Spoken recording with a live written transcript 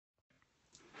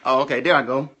Oh, okay, there I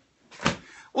go.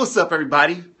 What's up,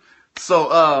 everybody? So,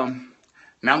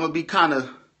 now I'm gonna be kind of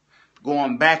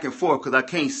going back and forth because I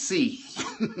can't see.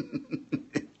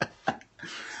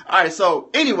 All right, so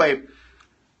anyway,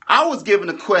 I was given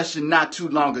a question not too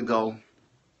long ago,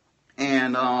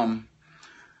 and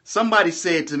somebody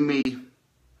said to me,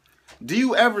 do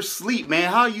you ever sleep,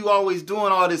 man? How are you always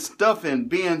doing all this stuff and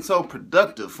being so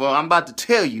productive? Well, I'm about to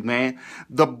tell you, man.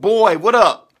 The boy, what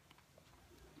up?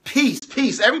 Peace,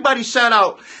 peace. Everybody shout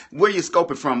out where you're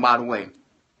scoping from, by the way.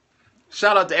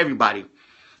 Shout out to everybody.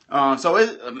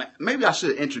 Maybe I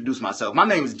should introduce myself. My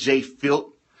name is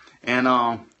JFILT,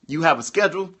 and you have a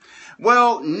schedule?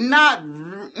 Well, not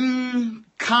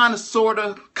kind of, sort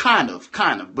of, kind of,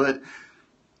 but,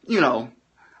 you know,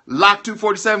 Lock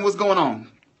 247, what's going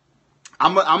on?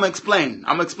 I'm gonna explain.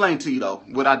 I'm gonna explain to you though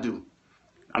what I do.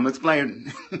 I'm gonna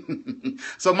explain.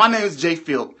 So my name is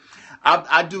JFILT.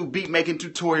 I do beat making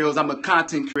tutorials. I'm a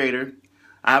content creator.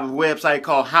 I have a website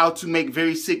called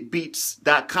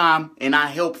howtomakeverysickbeats.com, and I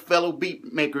help fellow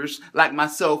beat makers like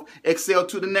myself excel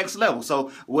to the next level. So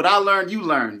what I learn, you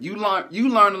learn. You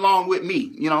learn along with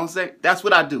me. You know what I'm saying? That's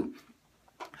what I do.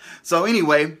 So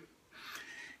anyway,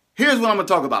 here's what I'm gonna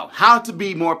talk about: how to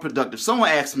be more productive. Someone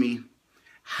asked me,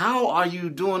 how are you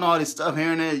doing all this stuff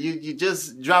here and there? You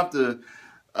just dropped a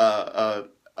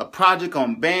project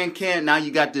on Bandcamp. Now you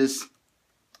got this.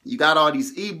 You got all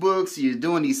these ebooks. You're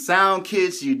doing these sound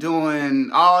kits. You're doing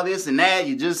all this and that.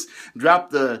 You just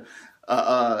dropped a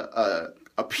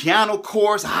piano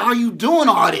course. How are you doing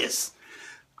all this?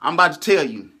 I'm about to tell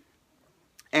you.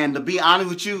 And to be honest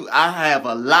with you, I have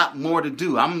a lot more to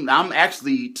do. I'm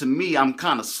actually, to me, I'm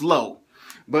kind of slow.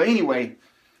 But anyway,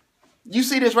 you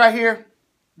see this right here?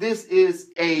 This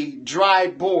is a dry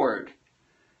board,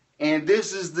 and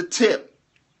this is the tip.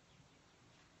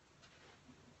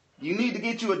 You need to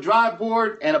get you a dry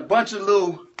board and a bunch of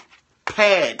little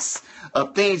pads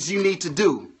of things you need to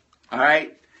do. All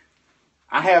right?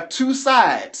 I have two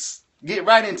sides. Get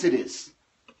right into this.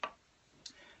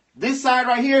 This side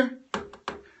right here,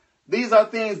 these are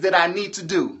things that I need to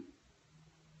do.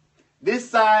 This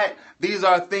side, these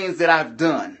are things that I've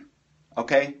done.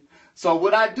 Okay? So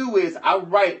what I do is I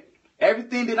write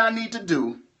everything that I need to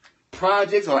do,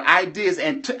 projects or ideas,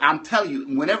 and I'm telling you,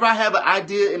 whenever I have an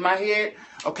idea in my head,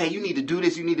 okay, you need to do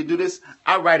this, you need to do this,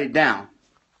 I write it down.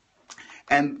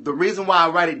 And the reason why I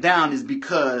write it down is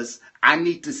because I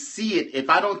need to see it.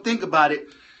 If I don't think about it,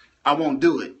 I won't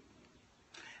do it.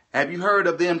 Have you heard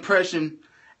of the impression,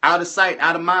 out of sight,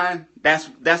 out of mind? That's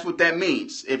what that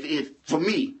means. If for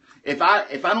me, if I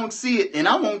don't see it, then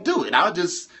I won't do it. I'll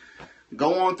just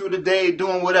go on through the day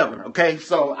doing whatever, okay?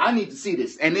 So I need to see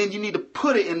this. And then you need to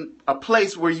put it in a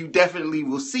place where you definitely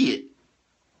will see it.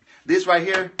 This right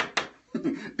here,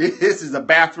 this is a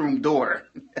bathroom door.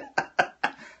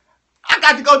 I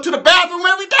got to go to the bathroom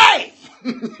every day.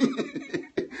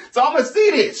 So I'm going to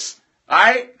see this, all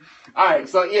right? All right,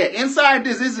 so yeah, inside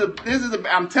this is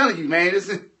I'm telling you, man, this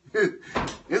is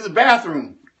a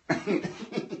bathroom. All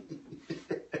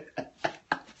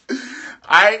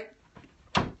right?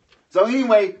 So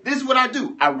anyway, this is what I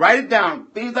do. I write it down,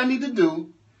 things I need to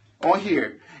do on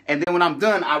here. And then when I'm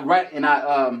done, I write and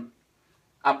I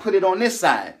put it on this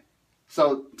side.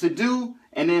 So to do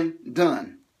and then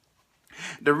done.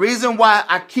 The reason why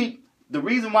I keep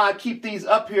these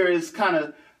up here is kind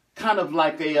of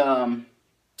like a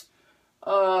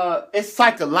it's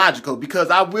psychological, because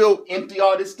I will empty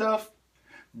all this stuff,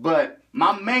 but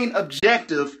my main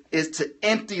objective is to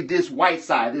empty this white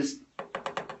side, this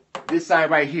side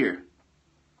right here.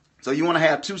 So you want to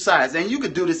have two sides, and you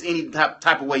could do this any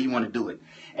type of way you want to do it.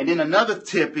 And then another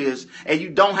tip is, and you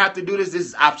don't have to do this, this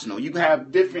is optional. You can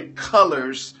have different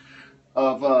colors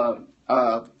of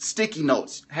sticky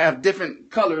notes, have different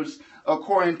colors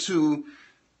according to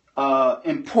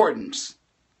importance.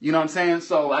 You know what I'm saying?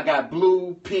 So I got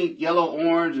blue, pink, yellow,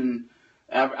 orange, and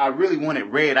I really wanted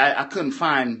red. I couldn't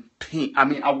find pink. I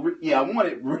mean, I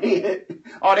wanted red.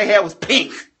 All they had was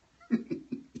pink.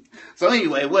 So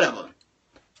anyway, whatever.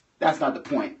 That's not the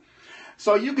point.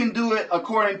 So you can do it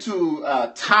according to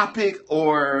a topic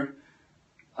or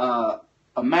a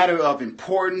matter of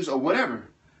importance or whatever.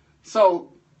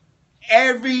 So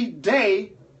every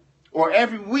day or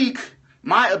every week,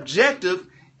 my objective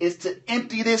is to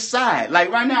empty this side.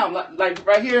 Like right now, like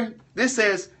right here, this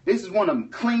says this is one of them,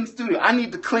 clean studio. I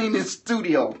need to clean this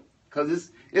studio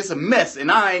because it's a mess,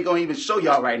 and I ain't gonna even show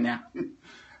y'all right now.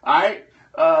 All right.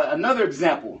 Another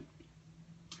example.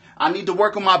 I need to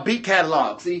work on my beat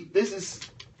catalog. See, this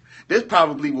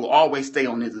probably will always stay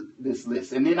on this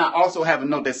list. And then I also have a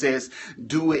note that says,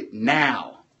 do it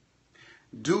now.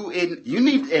 Do it. You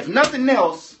need, if nothing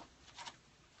else,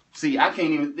 See, I can't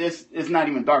even, this it's not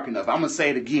even dark enough. I'm going to say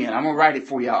it again. I'm going to write it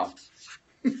for y'all.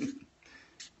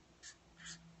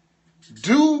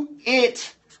 Do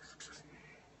it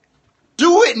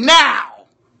now.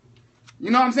 You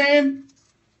know what I'm saying?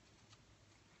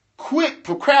 Quit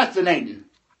procrastinating.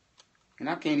 And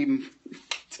I can't even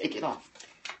take it off.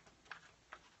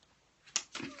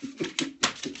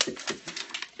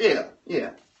 Yeah.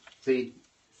 See,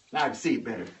 now I can see it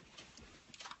better.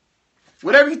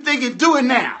 Whatever you think is, do it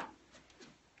now.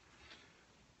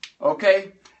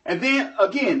 Okay? And then,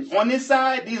 again, on this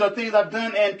side, these are things I've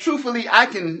done. And truthfully, I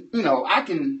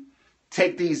can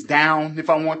take these down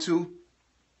if I want to.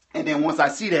 And then once I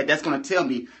see that, that's going to tell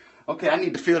me, okay, I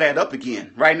need to fill that up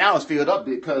again. Right now, it's filled up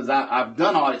because I've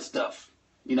done all this stuff.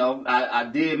 You know, I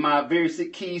did my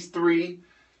Verysickbeats 3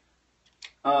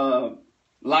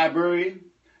 library.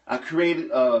 I created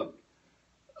a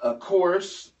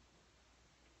course,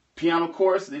 piano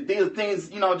course. These are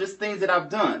things, you know, just things that I've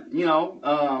done. You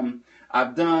know,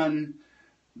 I've done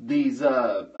these,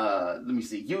 let me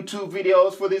see, YouTube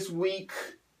videos for this week.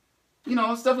 You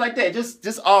know, stuff like that.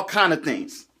 Just all kind of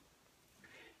things.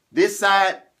 This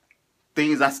side,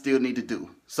 things I still need to do.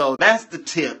 So that's the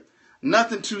tip.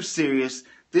 Nothing too serious.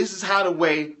 This is a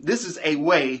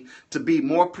way to be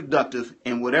more productive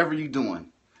in whatever you're doing.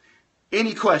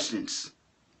 Any questions?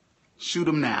 Shoot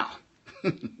them now.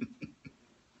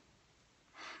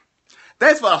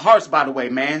 Thanks for the hearts, by the way,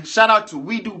 man. Shout out to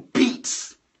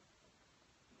WeDoBeats.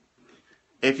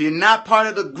 If you're not part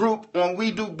of the group on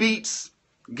WeDoBeats,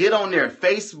 get on there.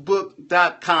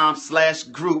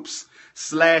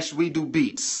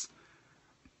 Facebook.com/groups/WeDoBeats.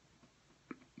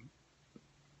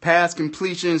 Past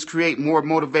completions create more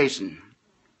motivation.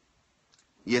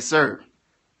 Yes, sir.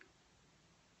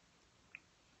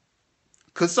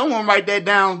 Could someone write that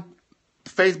down?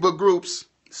 Facebook groups.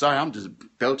 Sorry, I'm just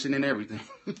belching and everything.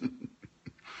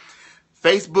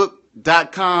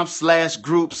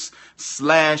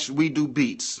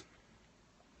 Facebook.com/groups/WeDoBeats.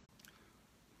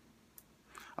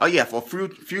 Oh yeah, for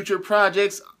future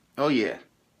projects. Oh yeah.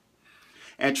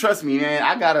 And trust me, man,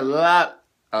 I got a lot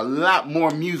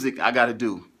more music I got to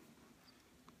do.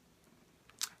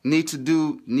 Need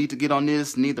to get on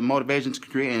this. Need the motivation to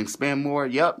create and expand more.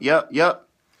 Yep.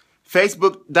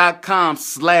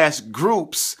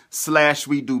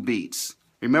 Facebook.com/groups/WeDoBeats.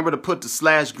 Remember to put the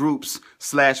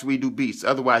 /groups/WeDoBeats.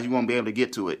 Otherwise, you won't be able to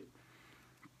get to it.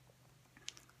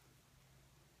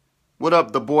 What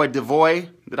up, the boy Devoy?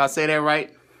 Did I say that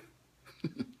right?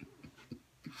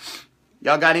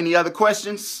 Y'all got any other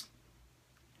questions?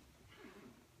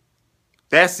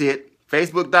 That's it.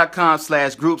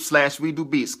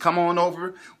 Facebook.com/groups/WeDoBeats. Come on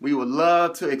over. We would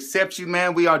love to accept you,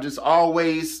 man. We are just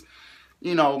always,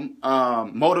 you know,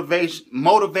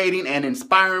 motivating and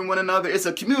inspiring one another. It's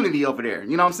a community over there.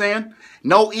 You know what I'm saying?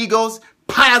 No egos,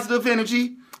 positive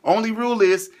energy. Only rule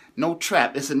is no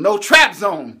trap. It's a no trap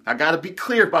zone. I got to be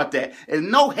clear about that. There's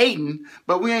no hating,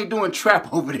 but we ain't doing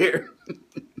trap over there.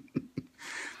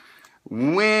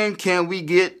 When can we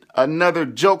get another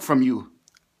joke from you?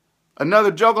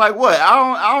 Another joke like what?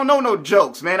 I don't know no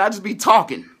jokes, man. I just be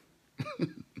talking.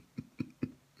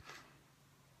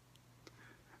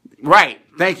 Right.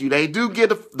 Thank you. They do get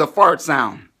the fart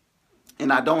sound.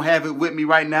 And I don't have it with me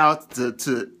right now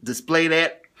to display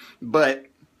that. But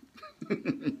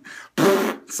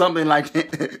something like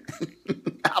that.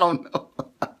 I don't know.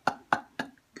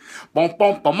 Bum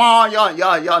bum bum.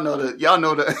 Y'all know the.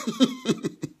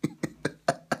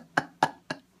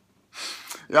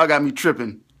 Y'all got me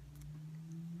tripping.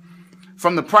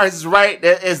 From The Price is Right,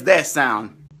 that is that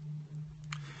sound.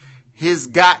 He's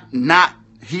got no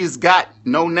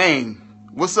name.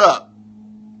 What's up?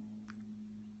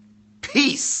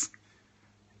 Peace.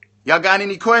 Y'all got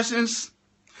any questions?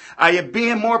 Are you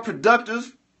being more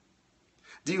productive?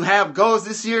 Do you have goals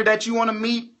this year that you want to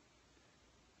meet?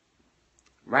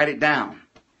 Write it down.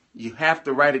 You have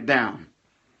to write it down.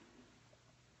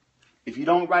 If you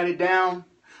don't write it down,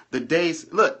 the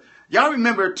days, look, y'all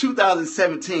remember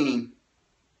 2017,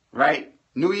 right?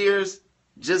 New Year's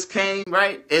just came,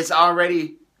 right? It's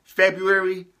already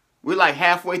February. We're like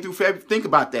halfway through February. Think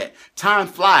about that. Time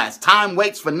flies. Time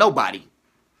waits for nobody.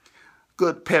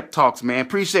 Good pep talks, man.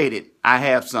 Appreciate it. I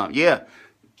have some. Yeah.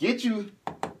 Get you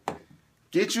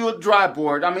a dry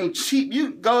board. I mean, cheap.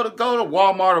 You go to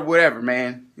Walmart or whatever,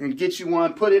 man, and get you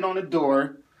one. Put it on the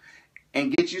door,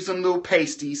 and get you some little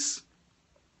pasties.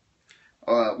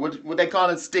 What they call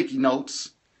it, sticky notes,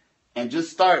 and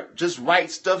just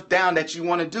write stuff down that you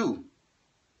want to do.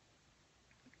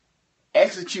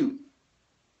 Execute.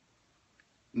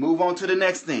 Move on to the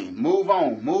next thing. Move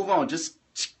on. Just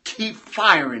keep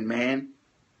firing, man.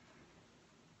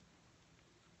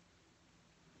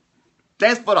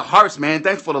 Thanks for the hearts, man.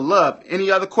 Thanks for the love. Any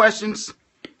other questions?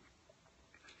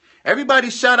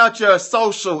 Everybody shout out your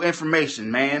social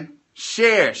information, man.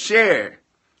 Share.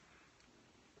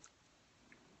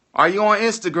 Are you on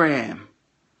Instagram?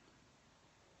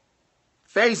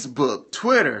 Facebook,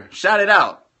 Twitter? Shout it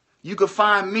out. You can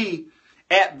find me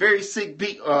at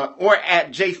Verysickbeats or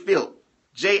at JFILT.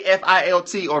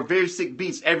 JFILT or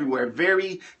Verysickbeats everywhere.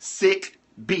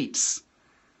 Verysickbeats.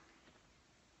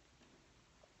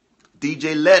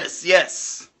 DJ Lettuce,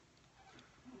 yes.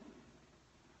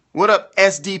 What up,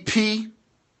 SDP?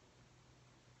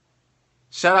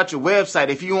 Shout out your website.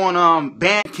 If you on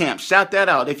Bandcamp, shout that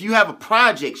out. If you have a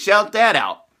project, shout that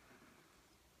out.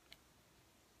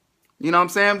 You know what I'm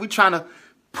saying? We trying to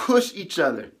push each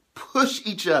other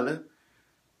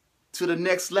to the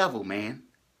next level, man.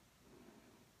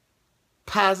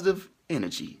 Positive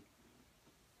energy.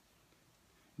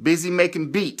 Busy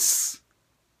making beats.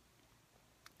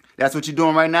 That's what you're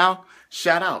doing right now?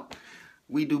 Shout out.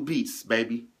 We do beats,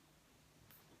 baby.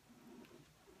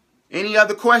 Any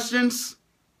other questions?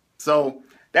 So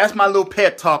that's my little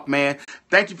pep talk, man.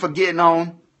 Thank you for getting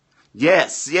on.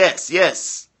 Yes.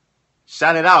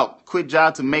 Shout it out. Quit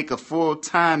job to make a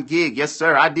full-time gig. Yes,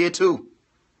 sir. I did too.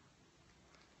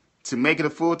 To make it a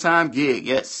full-time gig.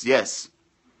 Yes.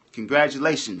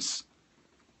 Congratulations.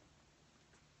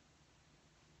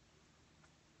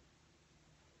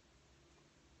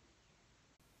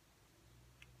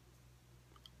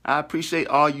 I appreciate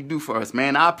all you do for us,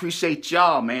 man. I appreciate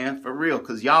y'all, man, for real,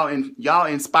 because y'all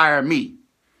inspire me.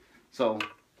 So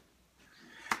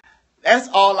that's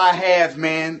all I have,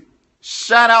 man.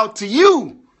 Shout out to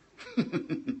you.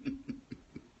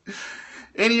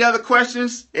 Any other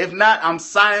questions? If not, I'm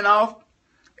signing off.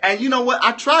 And you know what?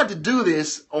 I tried to do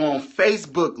this on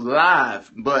Facebook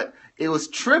Live, but it was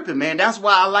tripping, man. That's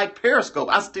why I like Periscope.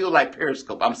 I still like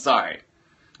Periscope. I'm sorry.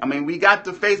 I mean, we got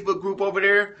the Facebook group over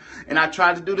there, and I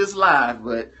tried to do this live,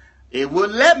 but it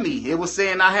wouldn't let me. It was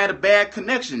saying I had a bad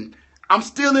connection. I'm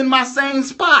still in my same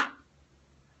spot.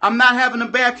 I'm not having a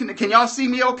bad connection. Can y'all see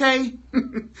me okay?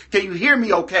 Can you hear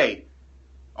me okay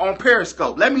on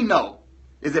Periscope? Let me know.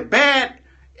 Is it bad?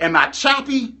 Am I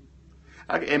choppy?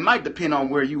 It might depend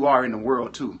on where you are in the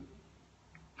world, too.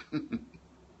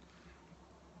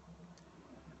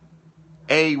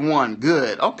 A1,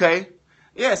 good. Okay.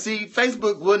 Yeah, see,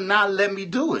 Facebook would not let me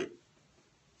do it.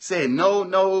 Said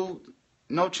no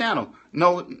channel.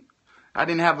 No, I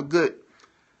didn't have a good,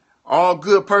 all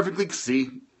good, perfectly. See,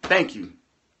 thank you.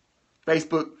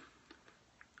 Facebook,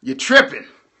 you're tripping.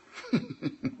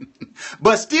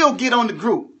 But still get on the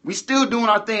group. We still doing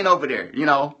our thing over there, you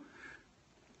know.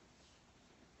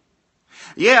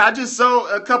 Yeah, I just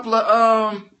saw a couple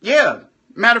of,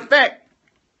 matter of fact,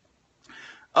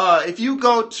 if you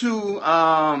go to,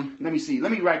 let me see,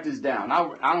 let me write this down.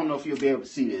 I don't know if you'll be able to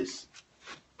see this.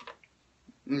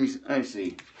 Let me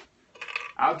see.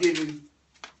 I'll give you,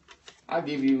 let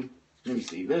me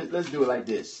see, let's do it like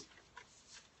this.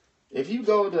 If you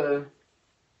go to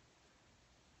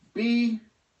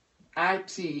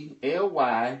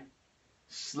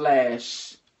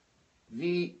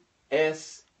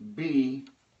bit.ly/VSB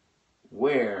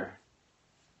where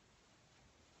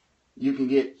you can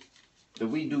get the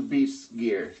WeDoBeats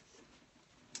gear.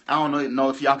 I don't know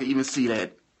if y'all can even see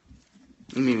that.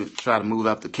 Let me try to move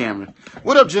up the camera.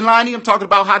 What up, Jelani? I'm talking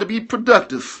about how to be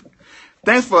productive.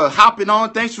 Thanks for hopping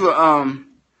on. Thanks for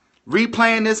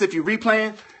replaying this. If you're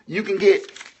replaying, you can get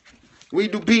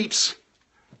WeDoBeats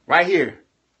right here.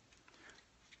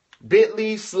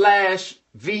 bit.ly/VSB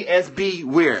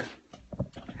where.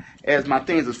 As my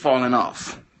things is falling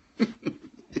off.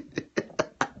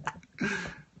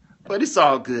 But it's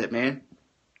all good, man.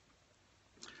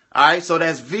 All right, so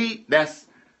that's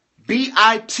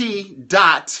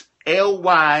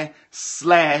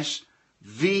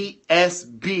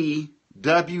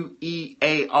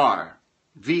bit.ly/VSBWEAR.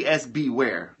 VSB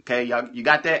where. Okay, y'all, you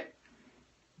got that?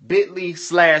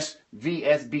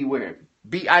 bit.ly/VSB where.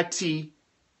 bit.ly/VSB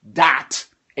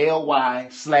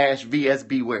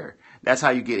where. That's how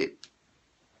you get it.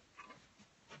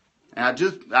 And I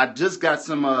just got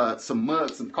some mugs,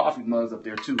 some coffee mugs up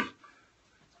there too.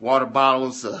 Water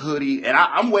bottles, a hoodie, and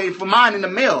I'm waiting for mine in the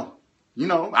mail. You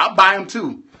know, I'll buy them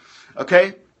too.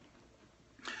 Okay.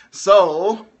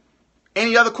 So,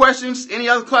 any other questions? Any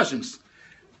other questions?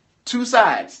 Two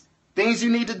sides. Things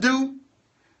you need to do,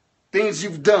 things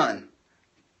you've done.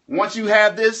 Once you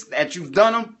have this, that you've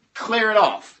done them, clear it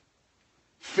off.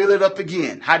 Fill it up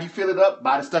again. How do you fill it up?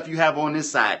 By the stuff you have on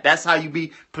this side. That's how you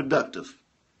be productive.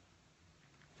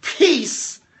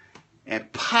 Peace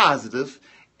and positive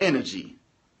energy.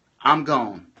 I'm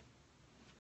gone.